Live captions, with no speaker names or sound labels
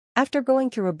After going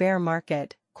through a bear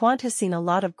market, Quant has seen a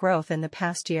lot of growth in the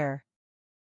past year.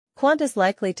 Quant is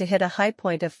likely to hit a high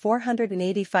point of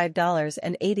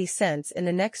 $485.80 in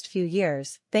the next few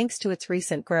years, thanks to its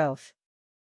recent growth.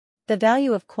 The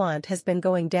value of Quant has been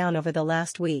going down over the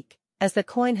last week, as the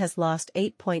coin has lost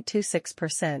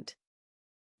 8.26%.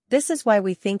 This is why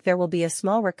we think there will be a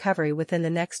small recovery within the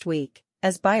next week,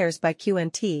 as buyers buy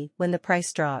QNT when the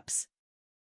price drops.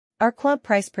 Our Quant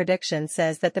price prediction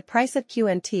says that the price of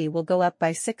QNT will go up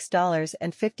by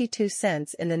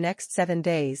 $6.52 in the next 7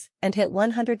 days, and hit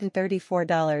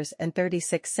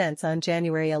 $134.36 on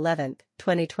January 11,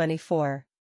 2024.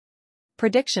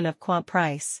 Prediction of Quant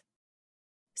price.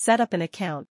 Set up an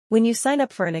account. When you sign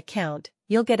up for an account,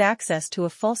 you'll get access to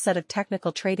a full set of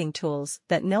technical trading tools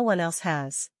that no one else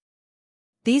has.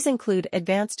 These include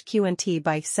advanced QNT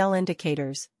buy-sell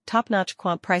indicators, top-notch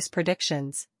Quant price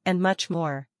predictions, and much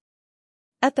more.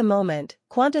 At the moment,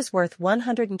 Quant is worth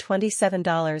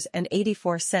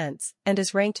 $127.84 and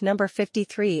is ranked number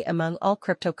 53 among all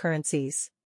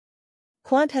cryptocurrencies.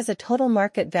 Quant has a total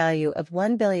market value of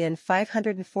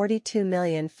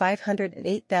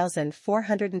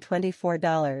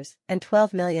 $1,542,508,424, and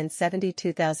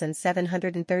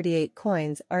 12,072,738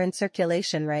 coins are in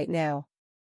circulation right now.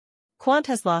 Quant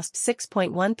has lost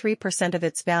 6.13% of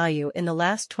its value in the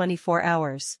last 24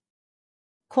 hours.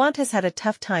 Quant has had a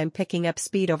tough time picking up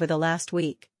speed over the last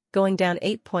week, going down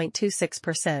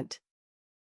 8.26%.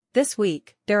 This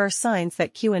week, there are signs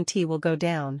that QNT will go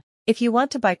down. If you want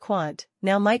to buy Quant,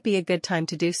 now might be a good time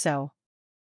to do so.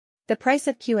 The price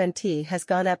of QNT has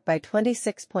gone up by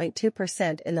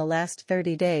 26.2% in the last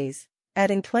 30 days,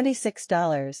 adding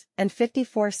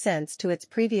 $26.54 to its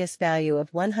previous value of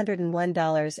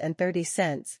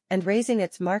 $101.30, and raising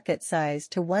its market size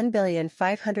to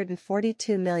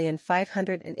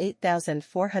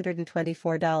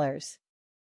 $1,542,508,424.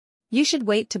 You should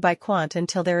wait to buy Quant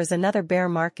until there is another bear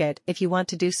market if you want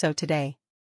to do so today.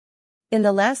 In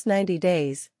the last 90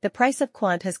 days, the price of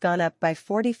Quant has gone up by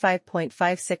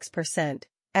 45.56%,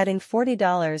 adding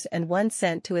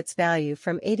 $40.01 to its value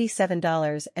from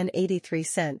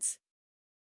 $87.83.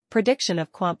 Prediction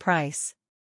of Quant price.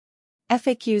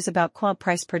 FAQs about Quant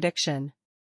price prediction.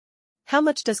 How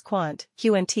much does Quant,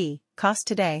 QNT, cost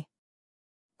today?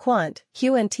 Quant,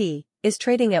 QNT, is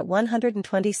trading at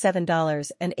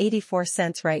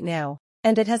 $127.84 right now,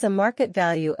 and it has a market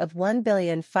value of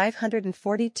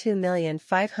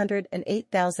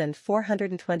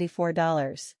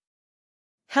 $1,542,508,424.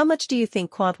 How much do you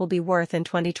think Quant will be worth in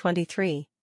 2023?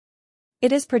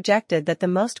 It is projected that the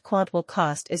most Quant will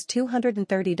cost is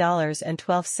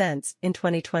 $230.12 in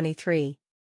 2023.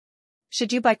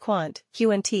 Should you buy Quant,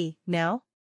 QNT, now?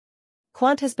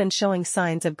 Quant has been showing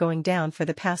signs of going down for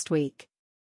the past week.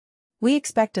 We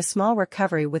expect a small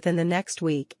recovery within the next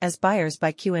week as buyers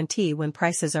buy QNT when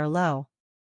prices are low.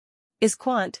 Is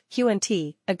Quant,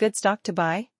 QNT, a good stock to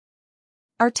buy?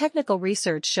 Our technical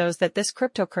research shows that this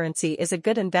cryptocurrency is a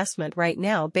good investment right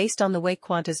now based on the way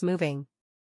Quant is moving.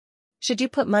 Should you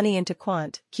put money into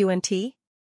Quant, QNT?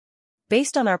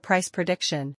 Based on our price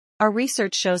prediction, our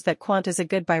research shows that Quant is a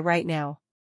good buy right now.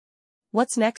 What's next?